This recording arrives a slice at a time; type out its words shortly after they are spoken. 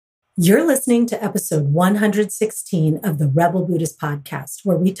You're listening to episode 116 of the Rebel Buddhist podcast,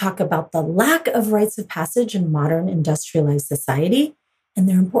 where we talk about the lack of rites of passage in modern industrialized society and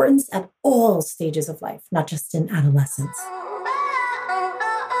their importance at all stages of life, not just in adolescence.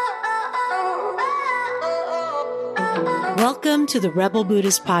 Welcome to the Rebel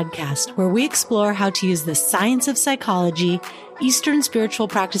Buddhist podcast, where we explore how to use the science of psychology, Eastern spiritual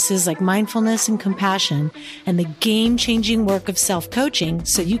practices like mindfulness and compassion, and the game-changing work of self-coaching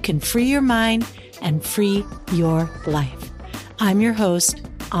so you can free your mind and free your life. I'm your host,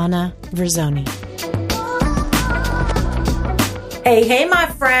 Anna Verzoni. Hey, my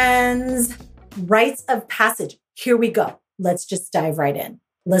friends. Rites of passage. Here we go. Let's just dive right in.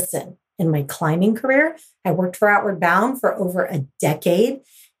 Listen, in my climbing career, I worked for Outward Bound for over a decade.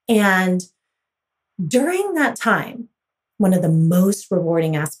 And during that time, one of the most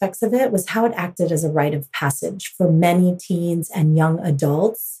rewarding aspects of it was how it acted as a rite of passage for many teens and young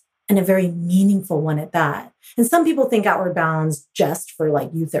adults, and a very meaningful one at that. And some people think Outward Bound's just for like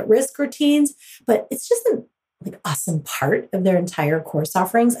youth at risk or teens, but it's just an awesome part of their entire course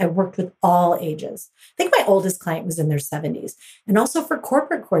offerings. I worked with all ages. I think my oldest client was in their 70s, and also for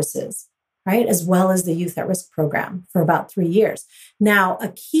corporate courses, right? As well as the youth at risk program for about 3 years. Now, a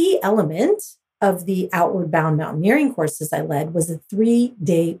key element of the Outward Bound mountaineering courses I led was a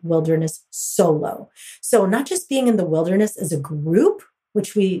 3-day wilderness solo. So not just being in the wilderness as a group,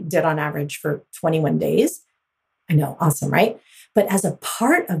 which we did on average for 21 days. I know, awesome, right? But as a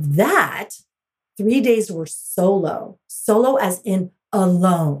part of that, 3 days were solo as in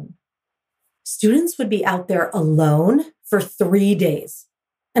alone. Students would be out there alone for 3 days.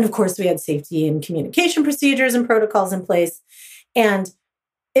 And of course, we had safety and communication procedures and protocols in place. And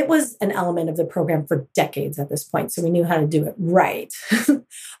it was an element of the program for decades at this point, so we knew how to do it right.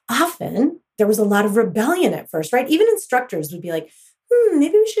 Often, there was a lot of rebellion at first, right? Even instructors would be like,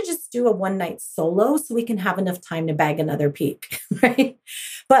 maybe we should just do a one-night solo so we can have enough time to bag another peak, right?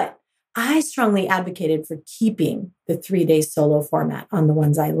 But I strongly advocated for keeping the 3-day solo format on the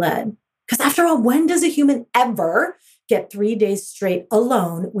ones I led. Because after all, when does a human ever get 3 days straight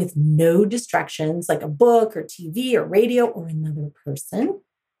alone with no distractions like a book or TV or radio or another person?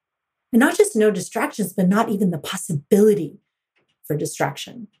 And not just no distractions, but not even the possibility for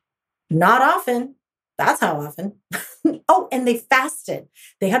distraction. Not often. That's how often. Oh, and they fasted.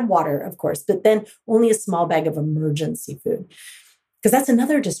 They had water, of course, but then only a small bag of emergency food. Because that's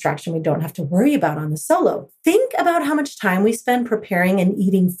another distraction we don't have to worry about on the solo. Think about how much time we spend preparing and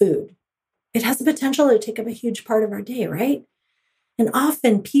eating food. It has the potential to take up a huge part of our day, right? And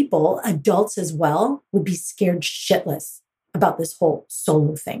often people, adults as well, would be scared shitless about this whole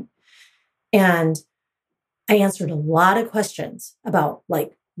solo thing. And I answered a lot of questions about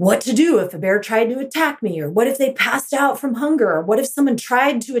what to do if a bear tried to attack me, or what if they passed out from hunger, or what if someone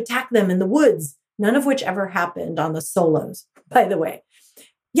tried to attack them in the woods, none of which ever happened on the solos, by the way.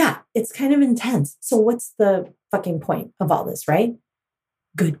 Yeah, it's kind of intense. So what's the fucking point of all this, right?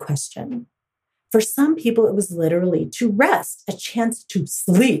 Good question. For some people, it was literally to rest, a chance to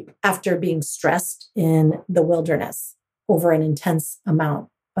sleep after being stressed in the wilderness over an intense amount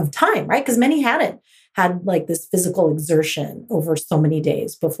of time, right? Because many hadn't had this physical exertion over so many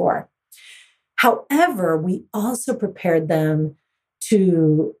days before. However, we also prepared them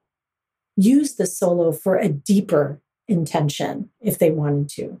to use the solo for a deeper intention if they wanted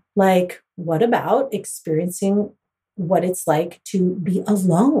to. What about experiencing what it's like to be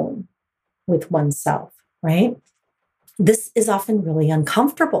alone with oneself, right? This is often really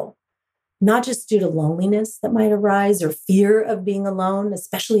uncomfortable. Not just due to loneliness that might arise or fear of being alone,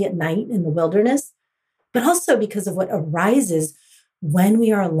 especially at night in the wilderness, but also because of what arises when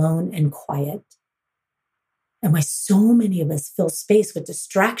we are alone and quiet. And why so many of us fill space with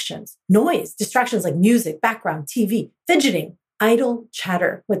distractions, noise, distractions like music, background, TV, fidgeting, idle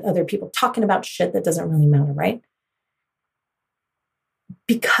chatter with other people, talking about shit that doesn't really matter, right?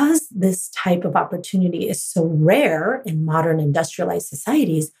 Because this type of opportunity is so rare in modern industrialized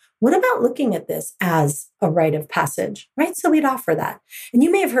societies, what about looking at this as a rite of passage, right? So we'd offer that. And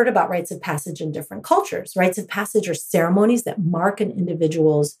you may have heard about rites of passage in different cultures. Rites of passage are ceremonies that mark an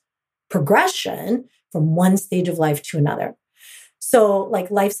individual's progression from one stage of life to another. So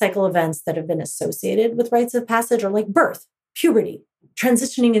life cycle events that have been associated with rites of passage are like birth, puberty,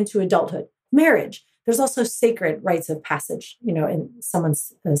 transitioning into adulthood, marriage. There's also sacred rites of passage, in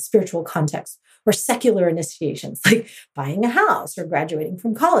someone's spiritual context, or secular initiations, like buying a house or graduating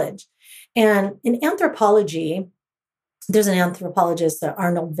from college. And in anthropology, there's an anthropologist,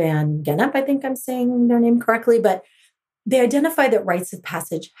 Arnold van Gennep, I think I'm saying their name correctly, but they identify that rites of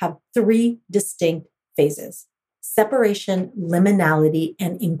passage have 3 distinct phases. separation, liminality,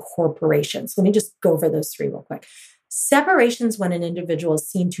 and incorporation. So let me just go over those three real quick. Separation is when an individual is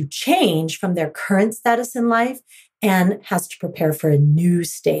seen to change from their current status in life and has to prepare for a new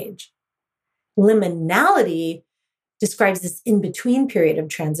stage. Liminality describes this in-between period of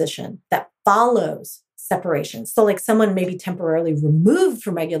transition that follows separation. So like someone may be temporarily removed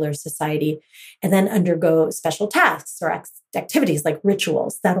from regular society and then undergo special tasks or activities like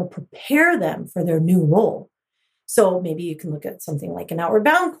rituals that'll prepare them for their new role. So maybe you can look at something like an Outward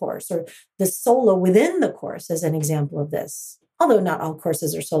Bound course or the solo within the course as an example of this. Although not all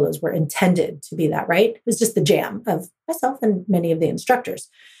courses or solos were intended to be that, right? It was just the jam of myself and many of the instructors.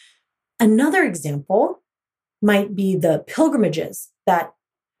 Another example might be the pilgrimages that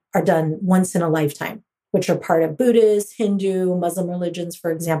are done once in a lifetime, which are part of Buddhist, Hindu, Muslim religions,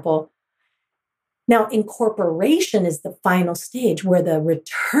 for example. Now, incorporation is the final stage where the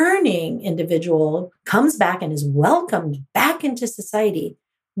returning individual comes back and is welcomed back into society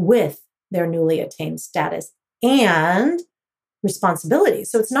with their newly attained status and responsibility.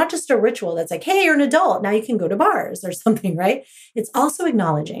 So it's not just a ritual that's like, hey, you're an adult, now you can go to bars or something, right? It's also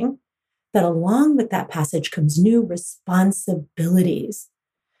acknowledging that along with that passage comes new responsibilities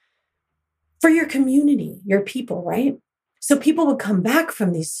for your community, your people, right? So people would come back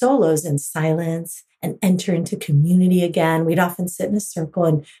from these solos in silence and enter into community again. We'd often sit in a circle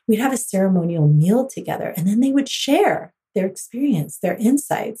and we'd have a ceremonial meal together. And then they would share their experience, their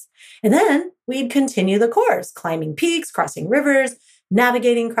insights. And then we'd continue the course, climbing peaks, crossing rivers,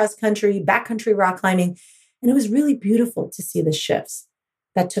 navigating cross country, backcountry rock climbing. And it was really beautiful to see the shifts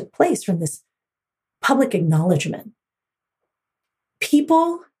that took place from this public acknowledgement.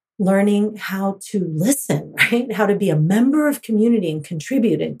 People learning how to listen, right? How to be a member of community and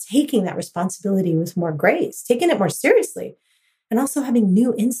contribute and taking that responsibility with more grace, taking it more seriously, and also having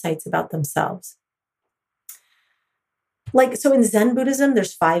new insights about themselves. So in Zen Buddhism,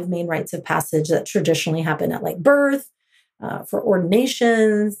 there's 5 main rites of passage that traditionally happen at like birth, for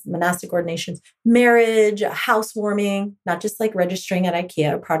ordinations, monastic ordinations, marriage, housewarming, not just like registering at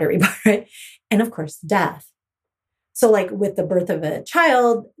IKEA or Pottery Barn, right? And of course, death. So like with the birth of a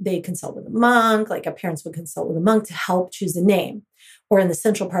child, they consult with a monk, like parents would consult with a monk to help choose a name. Or in the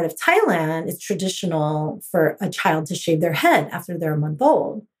central part of Thailand, it's traditional for a child to shave their head after they're a month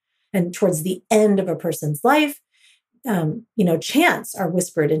old. And towards the end of a person's life, chants are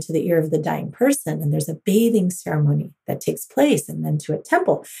whispered into the ear of the dying person. And there's a bathing ceremony that takes place and then to a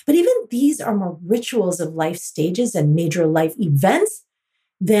temple. But even these are more rituals of life stages and major life events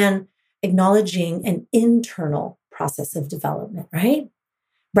than acknowledging an internal process of development, right?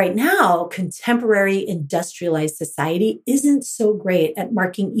 Right now, contemporary industrialized society isn't so great at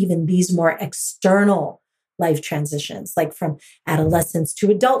marking even these more external life transitions, like from adolescence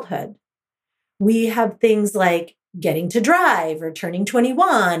to adulthood. We have things like getting to drive or turning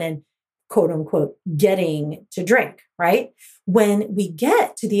 21 and quote unquote, getting to drink, right? When we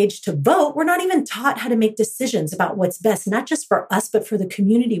get to the age to vote, we're not even taught how to make decisions about what's best, not just for us, but for the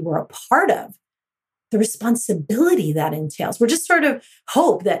community we're a part of. The responsibility that entails. We're just sort of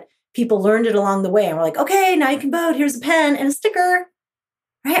hope that people learned it along the way. And we're like, okay, now you can vote. Here's a pen and a sticker,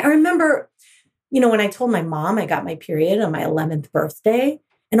 right? I remember, when I told my mom I got my period on my 11th birthday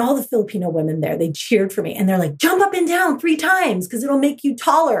and all the Filipino women there, they cheered for me. And they're like, jump up and down 3 times because it'll make you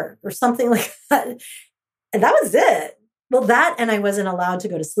taller or something like that. And that was it. Well, that, and I wasn't allowed to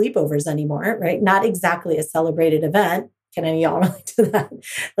go to sleepovers anymore, right? Not exactly a celebrated event. Can any of y'all relate to that?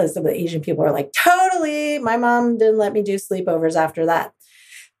 Some of the Asian people are like, totally. My mom didn't let me do sleepovers after that.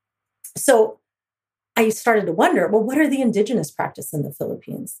 So I started to wonder, well, what are the indigenous practices in the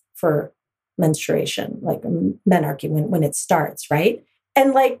Philippines for menstruation, like menarche when it starts, right?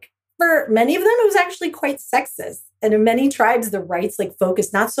 And for many of them, it was actually quite sexist. And in many tribes, the rites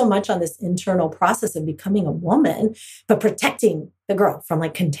focus not so much on this internal process of becoming a woman, but protecting the girl from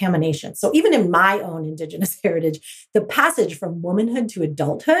contamination. So even in my own indigenous heritage, the passage from womanhood to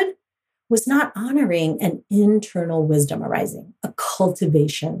adulthood was not honoring an internal wisdom arising, a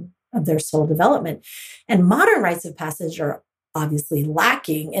cultivation of their soul development. And modern rites of passage are obviously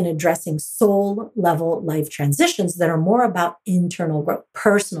lacking in addressing soul level life transitions that are more about internal growth,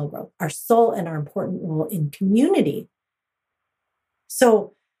 personal growth, our soul, and our important role in community.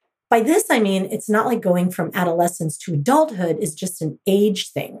 So by this, I mean, it's not like going from adolescence to adulthood is just an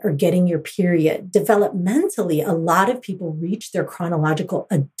age thing or getting your period. Developmentally, a lot of people reach their chronological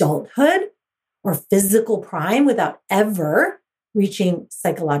adulthood or physical prime without ever reaching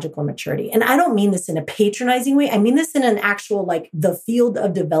psychological maturity. And I don't mean this in a patronizing way. I mean this in an actual, the field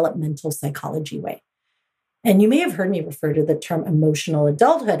of developmental psychology way. And you may have heard me refer to the term emotional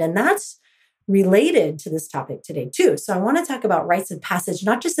adulthood. And that's related to this topic today too. So I want to talk about rites of passage,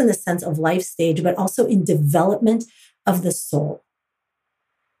 not just in the sense of life stage, but also in development of the soul.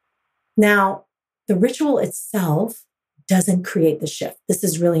 Now, the ritual itself doesn't create the shift. This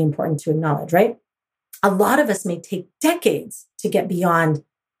is really important to acknowledge, right? A lot of us may take decades to get beyond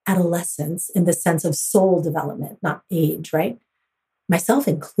adolescence in the sense of soul development, not age, right? Myself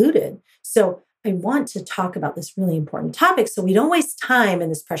included. So I want to talk about this really important topic so we don't waste time in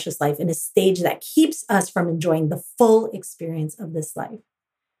this precious life in a stage that keeps us from enjoying the full experience of this life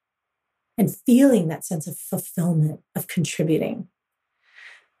and feeling that sense of fulfillment, of contributing.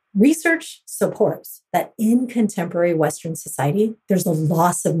 Research supports that in contemporary Western society, there's a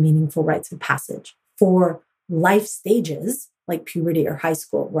loss of meaningful rites of passage for life stages like puberty or high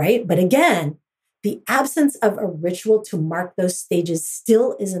school, right? But again, the absence of a ritual to mark those stages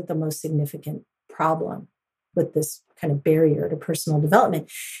still isn't the most significant problem with this kind of barrier to personal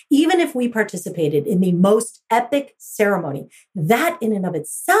development. Even if we participated in the most epic ceremony, that in and of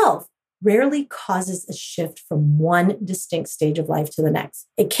itself rarely causes a shift from one distinct stage of life to the next.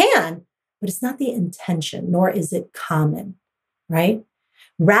 It can, but it's not the intention, nor is it common, right?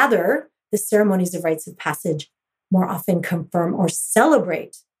 Rather, the ceremonies of rites of passage more often confirm or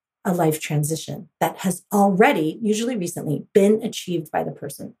celebrate a life transition that has already, usually recently, been achieved by the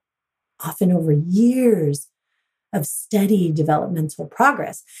person, often over years of steady developmental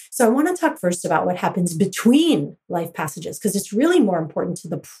progress. So I want to talk first about what happens between life passages, because it's really more important to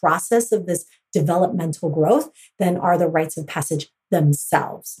the process of this developmental growth than are the rites of passage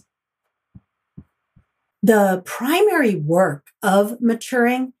themselves. The primary work of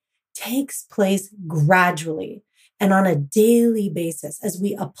maturing takes place gradually and on a daily basis as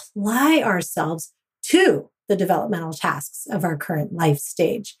we apply ourselves to the developmental tasks of our current life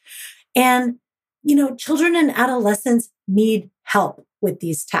stage. And, children and adolescents need help with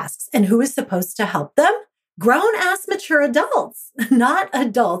these tasks. And who is supposed to help them? Grown-ass mature adults, not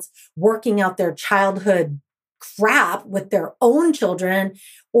adults working out their childhood crap with their own children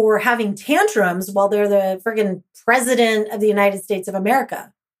or having tantrums while they're the friggin' president of the United States of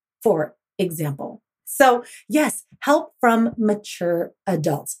America, for example. So yes, help from mature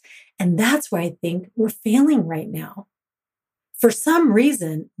adults. And that's where I think we're failing right now. For some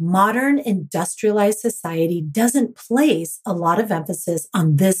reason, modern industrialized society doesn't place a lot of emphasis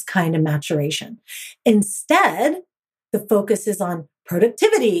on this kind of maturation. Instead, the focus is on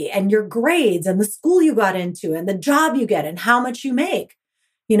productivity and your grades and the school you got into and the job you get and how much you make.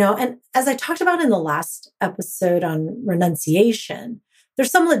 And as I talked about in the last episode on renunciation, there's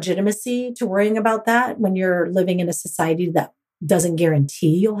some legitimacy to worrying about that when you're living in a society that doesn't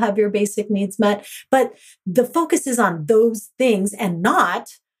guarantee you'll have your basic needs met. But the focus is on those things and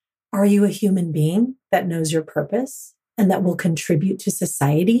not, are you a human being that knows your purpose and that will contribute to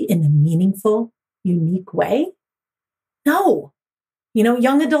society in a meaningful, unique way? No.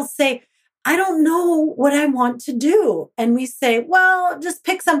 Young adults say, I don't know what I want to do. And we say, well, just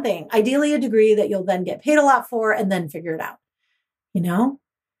pick something, ideally a degree that you'll then get paid a lot for and then figure it out.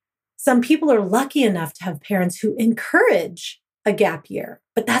 Some people are lucky enough to have parents who encourage a gap year,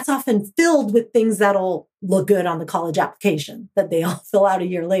 but that's often filled with things that'll look good on the college application that they all fill out a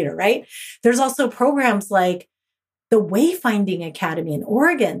year later, right? There's also programs like the Wayfinding Academy in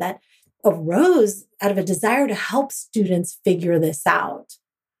Oregon that arose out of a desire to help students figure this out.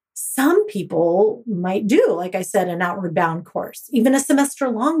 Some people might do, like I said, an outward bound course, even a semester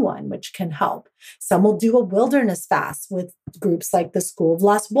long one, which can help. Some will do a wilderness fast with groups like the School of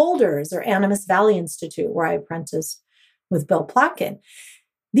Lost Boulders or Animas Valley Institute, where I apprenticed with Bill Plotkin.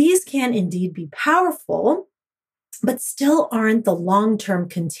 These can indeed be powerful, but still aren't the long-term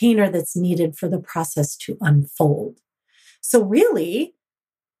container that's needed for the process to unfold. So really,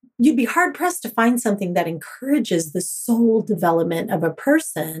 you'd be hard-pressed to find something that encourages the soul development of a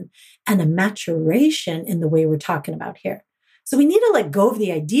person and a maturation in the way we're talking about here. So we need to let go of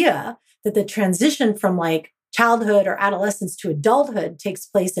the idea that the transition from childhood or adolescence to adulthood takes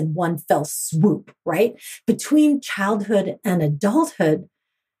place in one fell swoop, right? Between childhood and adulthood,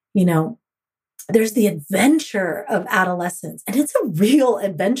 there's the adventure of adolescence, and it's a real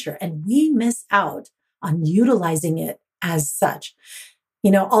adventure, and we miss out on utilizing it as such.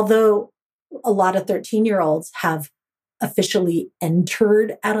 Although a lot of 13-year-olds have officially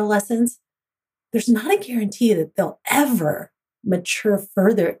entered adolescence, there's not a guarantee that they'll ever mature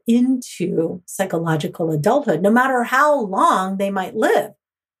further into psychological adulthood, no matter how long they might live.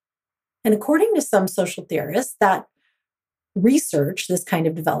 And according to some social theorists that research this kind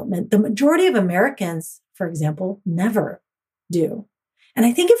of development, the majority of Americans, for example, never do. And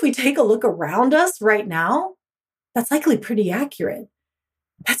I think if we take a look around us right now, that's likely pretty accurate.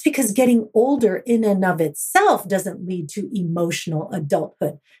 That's because getting older in and of itself doesn't lead to emotional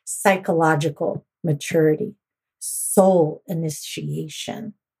adulthood, psychological maturity, soul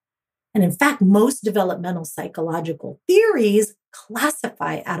initiation. And in fact, most developmental psychological theories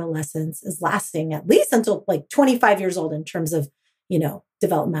classify adolescence as lasting at least until like 25 years old in terms of,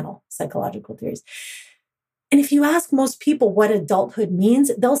 developmental psychological theories. And if you ask most people what adulthood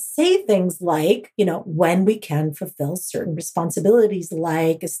means, they'll say things like, when we can fulfill certain responsibilities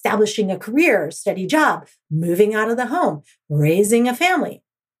like establishing a career, steady job, moving out of the home, raising a family.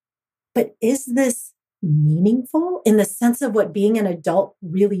 But is this meaningful in the sense of what being an adult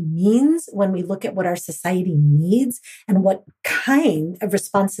really means when we look at what our society needs and what kind of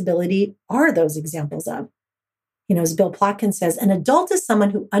responsibility are those examples of? As Bill Plotkin says, an adult is someone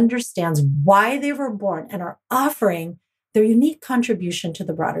who understands why they were born and are offering their unique contribution to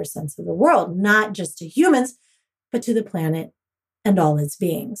the broader sense of the world, not just to humans, but to the planet and all its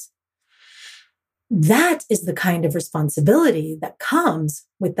beings. That is the kind of responsibility that comes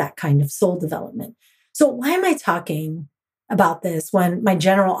with that kind of soul development. So why am I talking about this when my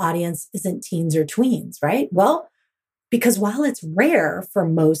general audience isn't teens or tweens, right? Well, because while it's rare for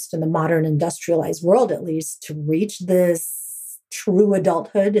most in the modern industrialized world, at least, to reach this true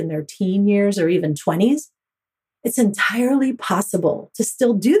adulthood in their teen years or even 20s, it's entirely possible to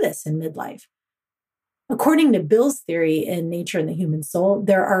still do this in midlife. According to Bill's theory in Nature and the Human Soul,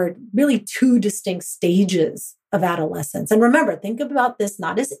 there are really two distinct stages of adolescence. And remember, think about this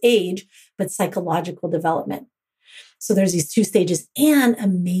not as age, but psychological development. So there's these two stages and a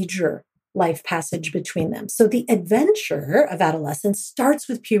major life passage between them. So the adventure of adolescence starts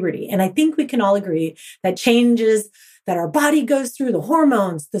with puberty. And I think we can all agree that changes that our body goes through, the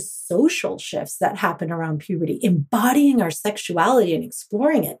hormones, the social shifts that happen around puberty, embodying our sexuality and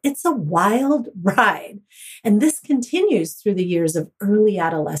exploring it. It's a wild ride. And this continues through the years of early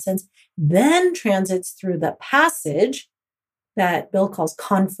adolescence, then transits through the passage that Bill calls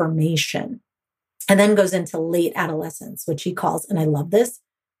confirmation, and then goes into late adolescence, which he calls, and I love this,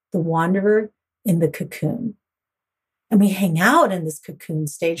 the wanderer in the cocoon. And we hang out in this cocoon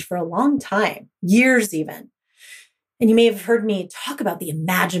stage for a long time, years even. And you may have heard me talk about the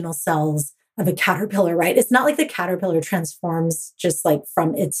imaginal cells of a caterpillar, right? It's not like the caterpillar transforms just like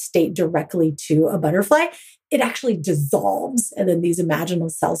from its state directly to a butterfly. It actually dissolves. And then these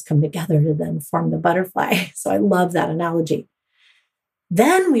imaginal cells come together to then form the butterfly. So I love that analogy.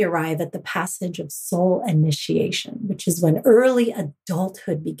 Then we arrive at the passage of soul initiation, which is when early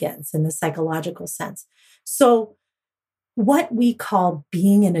adulthood begins in the psychological sense. So what we call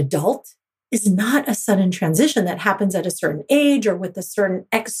being an adult is not a sudden transition that happens at a certain age or with a certain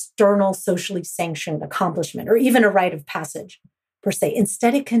external socially sanctioned accomplishment or even a rite of passage per se.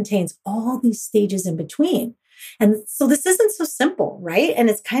 Instead, it contains all these stages in between. And so this isn't so simple, right? And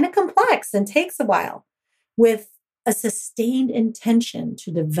it's kind of complex and takes a while with a sustained intention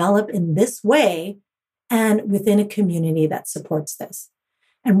to develop in this way and within a community that supports this.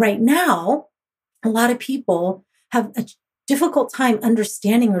 And right now, a lot of people have a difficult time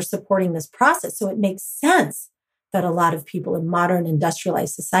understanding or supporting this process. So it makes sense that a lot of people in modern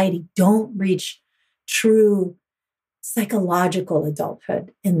industrialized society don't reach true psychological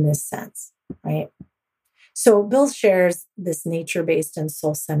adulthood in this sense, right? So Bill shares this nature-based and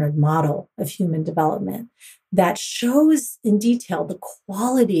soul-centered model of human development that shows in detail the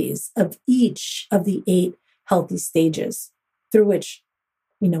qualities of each of the 8 healthy stages through which,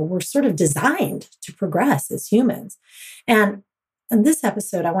 we're sort of designed to progress as humans. And in this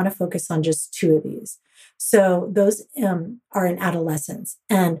episode, I want to focus on just 2 of these. So those are in adolescence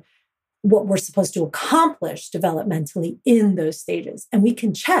and what we're supposed to accomplish developmentally in those stages. And we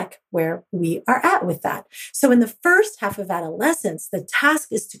can check where we are at with that. So in the first half of adolescence, the task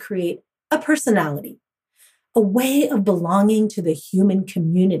is to create a personality, a way of belonging to the human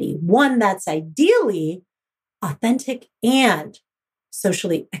community, one that's ideally authentic and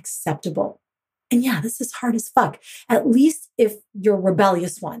socially acceptable. And yeah, this is hard as fuck, at least if you're a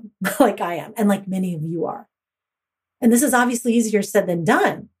rebellious one, like I am, and like many of you are. And this is obviously easier said than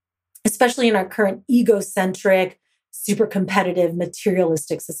done, especially in our current egocentric, super competitive,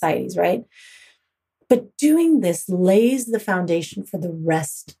 materialistic societies, right? But doing this lays the foundation for the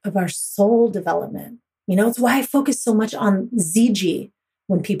rest of our soul development. It's why I focus so much on ZG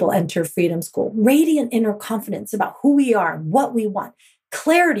when people enter Freedom School. Radiant inner confidence about who we are and what we want.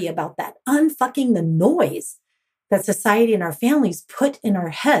 Clarity about that. Unfucking the noise that society and our families put in our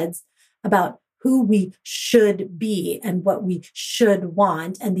heads about who we should be and what we should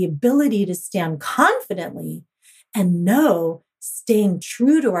want, and the ability to stand confidently and know staying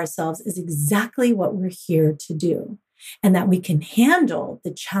true to ourselves is exactly what we're here to do. and that we can handle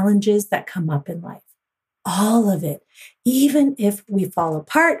the challenges that come up in life. All of it. Even if we fall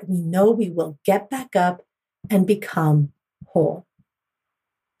apart, we know we will get back up and become whole.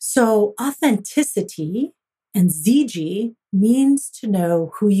 So authenticity and ZG means to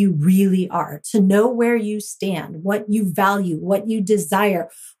know who you really are, to know where you stand, what you value, what you desire,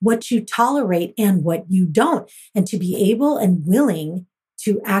 what you tolerate, and what you don't, and to be able and willing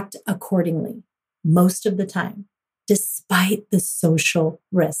to act accordingly most of the time, despite the social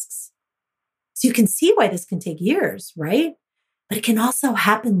risks. So you can see why this can take years, right? But it can also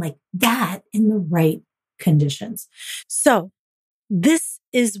happen like that in the right conditions. So this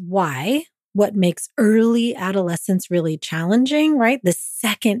is why what makes early adolescence really challenging, right? The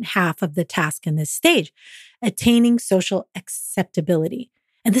second half of the task in this stage, attaining social acceptability.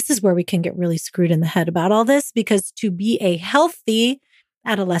 And this is where we can get really screwed in the head about all this, because to be a healthy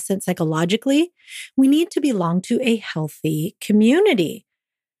adolescent psychologically, we need to belong to a healthy community.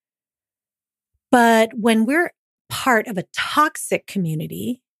 But when we're part of a toxic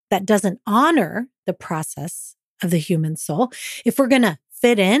community that doesn't honor the process of the human soul, if we're going to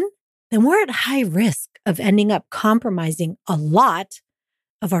fit in, then we're at high risk of ending up compromising a lot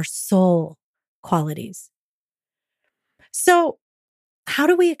of our soul qualities. So how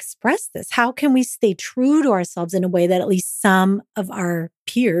do we express this? How can we stay true to ourselves in a way that at least some of our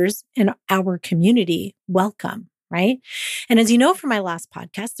peers in our community welcome, right? And as you know from my last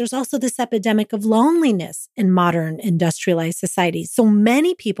podcast, there's also this epidemic of loneliness in modern industrialized societies. So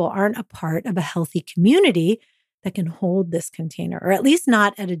many people aren't a part of a healthy community that can hold this container, or at least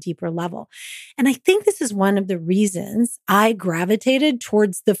not at a deeper level. And I think this is one of the reasons I gravitated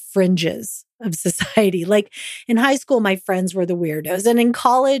towards the fringes of society. Like in high school, my friends were the weirdos. And in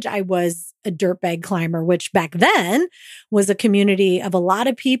college, I was a dirtbag climber, which back then was a community of a lot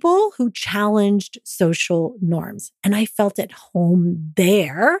of people who challenged social norms. And I felt at home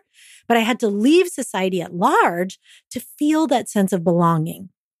there, but I had to leave society at large to feel that sense of belonging.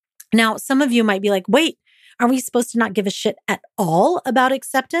 Now, some of you might be like, wait, are we supposed to not give a shit at all about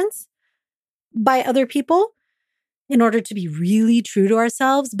acceptance by other people in order to be really true to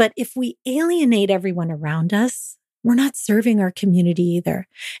ourselves? But if we alienate everyone around us, we're not serving our community either.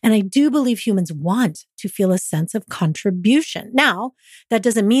 And I do believe humans want to feel a sense of contribution. Now, that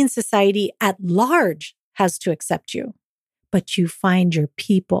doesn't mean society at large has to accept you, but you find your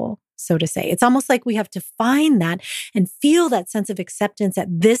people, so to say. It's almost like we have to find that and feel that sense of acceptance at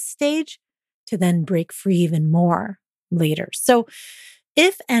this stage to then break free even more later. So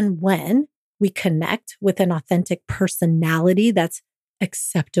if and when we connect with an authentic personality that's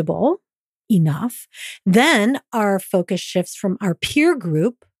acceptable enough, then our focus shifts from our peer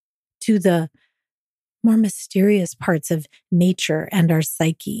group to the more mysterious parts of nature and our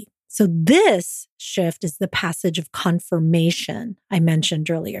psyche. So this shift is the passage of confirmation I mentioned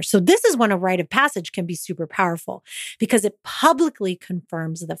earlier. So this is when a rite of passage can be super powerful because it publicly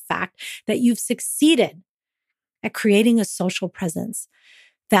confirms the fact that you've succeeded at creating a social presence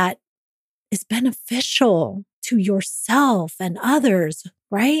that is beneficial to yourself and others,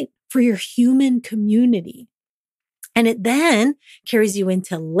 right? For your human community. And it then carries you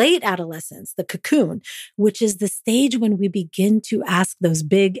into late adolescence, the cocoon, which is the stage when we begin to ask those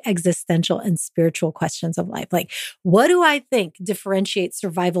big existential and spiritual questions of life. Like, what do I think differentiates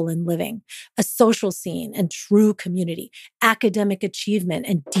survival and living? A social scene and true community, academic achievement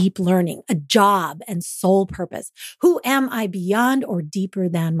and deep learning, a job and soul purpose. Who am I beyond or deeper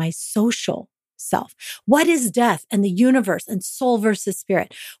than my social self? What is death and the universe and soul versus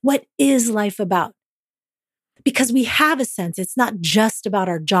spirit? What is life about? Because we have a sense it's not just about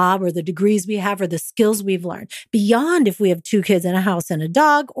our job or the degrees we have or the skills we've learned, beyond if we have 2 kids and a house and a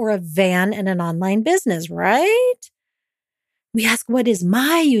dog or a van and an online business, right? We ask, what is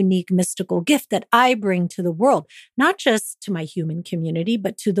my unique mystical gift that I bring to the world, not just to my human community,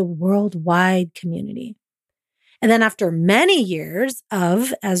 but to the worldwide community? And then after many years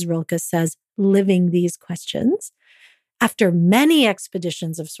of, as Rilke says, living these questions, after many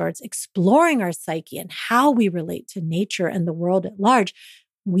expeditions of sorts, exploring our psyche and how we relate to nature and the world at large,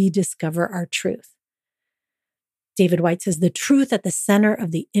 we discover our truth. David Whyte says, the truth at the center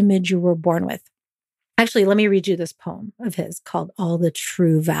of the image you were born with. Actually, let me read you this poem of his called All the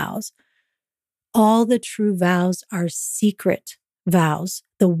True Vows. All the true vows are secret vows.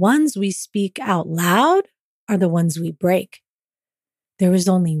 The ones we speak out loud are the ones we break. There is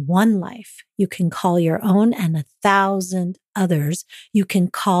only one life you can call your own, and 1,000 others you can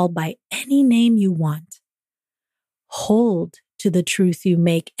call by any name you want. Hold to the truth you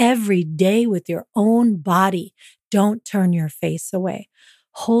make every day with your own body. Don't turn your face away.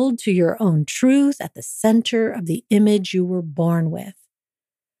 Hold to your own truth at the center of the image you were born with.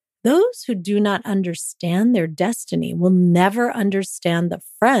 Those who do not understand their destiny will never understand the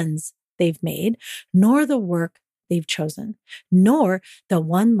friends they've made, nor the work they've chosen, nor the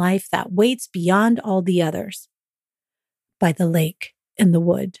one life that waits beyond all the others. By the lake, in the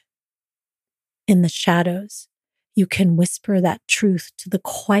wood, in the shadows, you can whisper that truth to the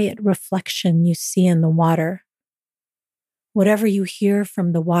quiet reflection you see in the water. Whatever you hear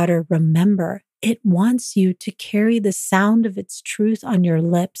from the water, remember, it wants you to carry the sound of its truth on your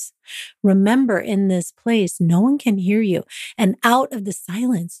lips. Remember, in this place, no one can hear you, and out of the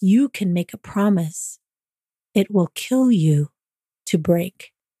silence, you can make a promise. It will kill you to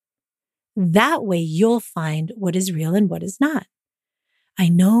break. That way, you'll find what is real and what is not. I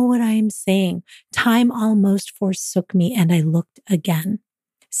know what I am saying. Time almost forsook me, and I looked again.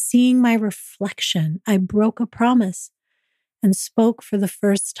 Seeing my reflection, I broke a promise and spoke for the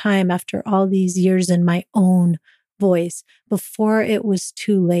first time after all these years in my own voice before it was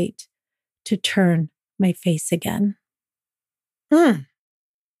too late to turn my face again.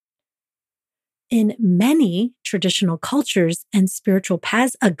 In many traditional cultures and spiritual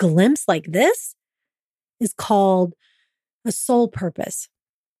paths, a glimpse like this is called a soul purpose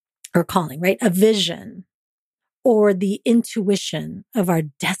or calling, right? A vision or the intuition of our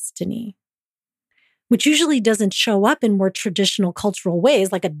destiny, which usually doesn't show up in more traditional cultural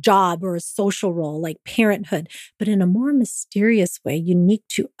ways like a job or a social role like parenthood, but in a more mysterious way unique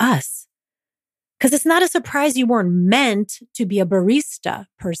to us. Because it's not a surprise you weren't meant to be a barista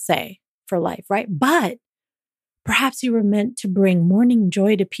per se for life, right? But perhaps you were meant to bring morning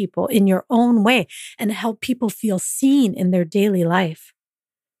joy to people in your own way and help people feel seen in their daily life.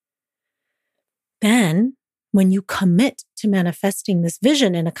 Then, when you commit to manifesting this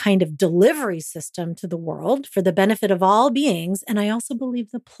vision in a kind of delivery system to the world for the benefit of all beings, and I also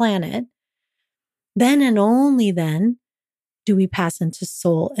believe the planet, then and only then do we pass into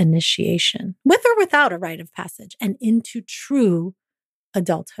soul initiation, with or without a rite of passage, and into true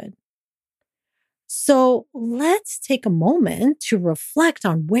adulthood. So let's take a moment to reflect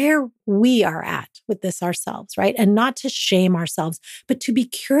on where we are at with this ourselves, right? And not to shame ourselves, but to be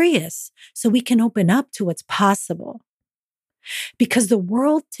curious so we can open up to what's possible. Because the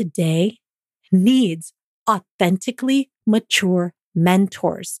world today needs authentically mature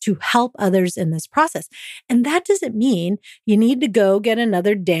mentors to help others in this process. And that doesn't mean you need to go get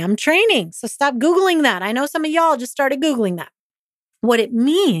another damn training. So stop Googling that. I know some of y'all just started Googling that. What it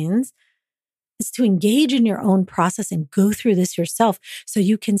means is to engage in your own process and go through this yourself so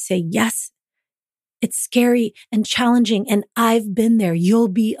you can say, yes, it's scary and challenging, and I've been there. You'll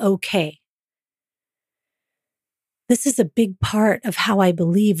be okay. This is a big part of how I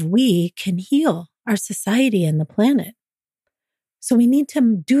believe we can heal our society and the planet. So we need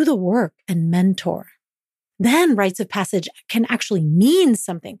to do the work and mentor. Then rites of passage can actually mean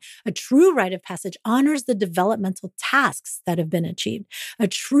something. A true rite of passage honors the developmental tasks that have been achieved. A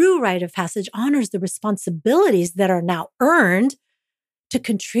true rite of passage honors the responsibilities that are now earned to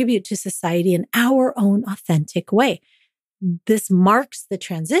contribute to society in our own authentic way. This marks the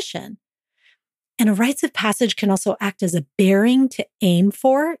transition. And a rites of passage can also act as a bearing to aim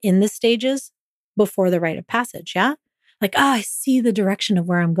for in the stages before the rite of passage, yeah? Like, I see the direction of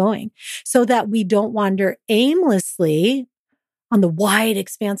where I'm going, so that we don't wander aimlessly on the wide,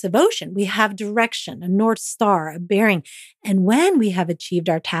 expansive ocean. We have direction, a North Star, a bearing. And when we have achieved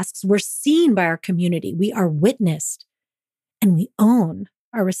our tasks, we're seen by our community. We are witnessed, and we own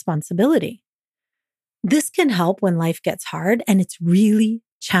our responsibility. This can help when life gets hard and it's really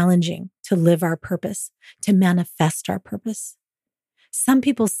challenging to live our purpose, to manifest our purpose. Some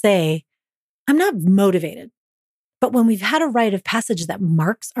people say, I'm not motivated. But when we've had a rite of passage that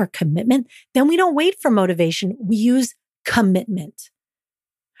marks our commitment, then we don't wait for motivation. We use commitment,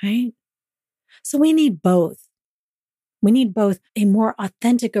 right? So we need both. We need both a more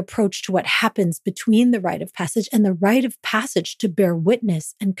authentic approach to what happens between the rite of passage and the rite of passage to bear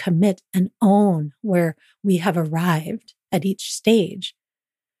witness and commit and own where we have arrived at each stage,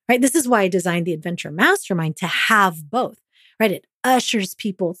 right? This is why I designed the Adventure Mastermind to have both, right? It ushers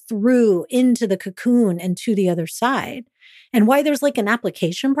people through into the cocoon and to the other side. And why there's like an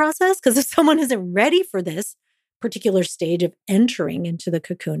application process, because if someone isn't ready for this particular stage of entering into the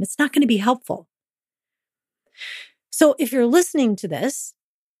cocoon, it's not going to be helpful. So if you're listening to this,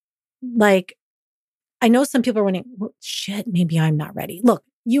 like, I know some people are wondering, well, shit, maybe I'm not ready. Look,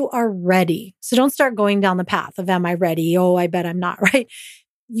 you are ready. So don't start going down the path of, am I ready? Oh, I bet I'm not, right?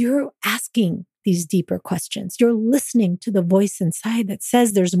 You're asking these deeper questions. You're listening to the voice inside that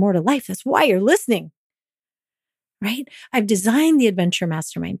says there's more to life. That's why you're listening, right? I've designed the Adventure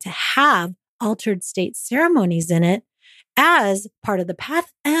Mastermind to have altered state ceremonies in it as part of the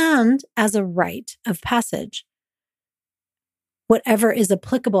path and as a rite of passage. Whatever is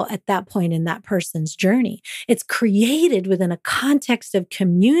applicable at that point in that person's journey. It's created within a context of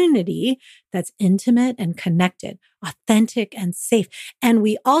community that's intimate and connected, authentic and safe. And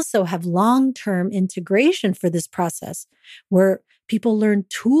we also have long-term integration for this process where people learn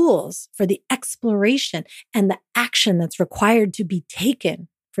tools for the exploration and the action that's required to be taken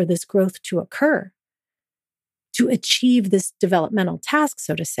for this growth to occur, to achieve this developmental task,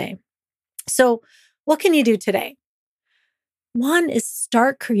 so to say. So what can you do today? One is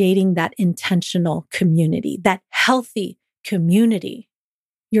start creating that intentional community, that healthy community,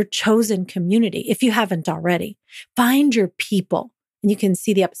 your chosen community, if you haven't already. Find your people. And you can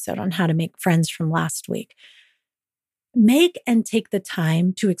see the episode on how to make friends from last week. Make and take the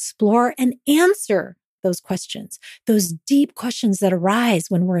time to explore and answer those questions, those deep questions that arise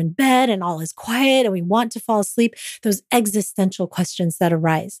when we're in bed and all is quiet and we want to fall asleep, those existential questions that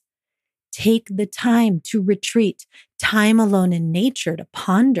arise. Take the time to retreat, time alone in nature to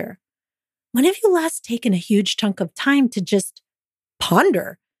ponder. When have you last taken a huge chunk of time to just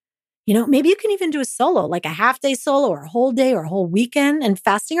ponder? Maybe you can even do a solo, like a half-day solo or a whole day or a whole weekend. And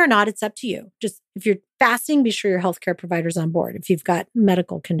fasting or not, it's up to you. Just if you're fasting, be sure your healthcare provider's on board if you've got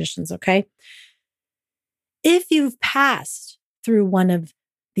medical conditions, okay? If you've passed through one of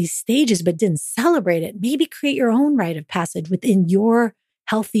these stages but didn't celebrate it, maybe create your own rite of passage within your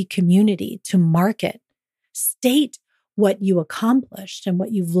healthy community to mark it. State what you accomplished and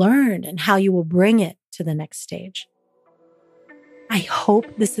what you've learned and how you will bring it to the next stage. I hope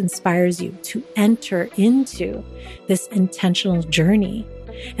this inspires you to enter into this intentional journey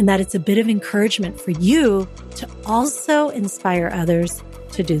and that it's a bit of encouragement for you to also inspire others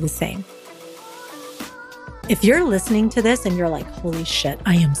to do the same. If you're listening to this and you're like, holy shit,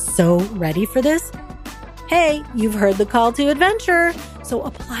 I am so ready for this. Hey, you've heard the call to adventure. So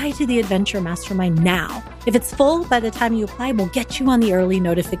apply to the Adventure Mastermind now. If it's full by the time you apply, we'll get you on the early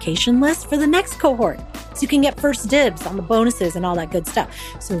notification list for the next cohort. So you can get first dibs on the bonuses and all that good stuff.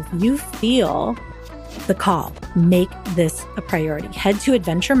 So if you feel the call, make this a priority. Head to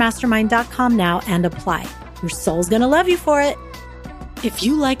adventuremastermind.com now and apply. Your soul's going to love you for it. If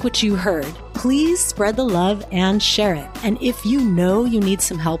you like what you heard, please spread the love and share it. And if you know you need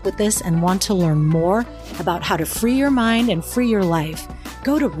some help with this and want to learn more about how to free your mind and free your life,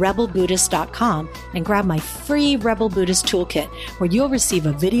 go to rebelbuddhist.com and grab my free Rebel Buddhist Toolkit, where you'll receive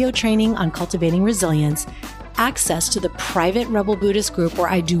a video training on cultivating resilience, access to the private Rebel Buddhist group where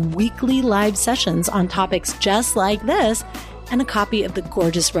I do weekly live sessions on topics just like this, and a copy of the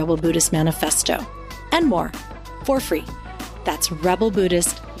gorgeous Rebel Buddhist Manifesto, and more for free. That's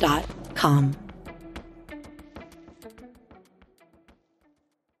rebelbuddhist.com.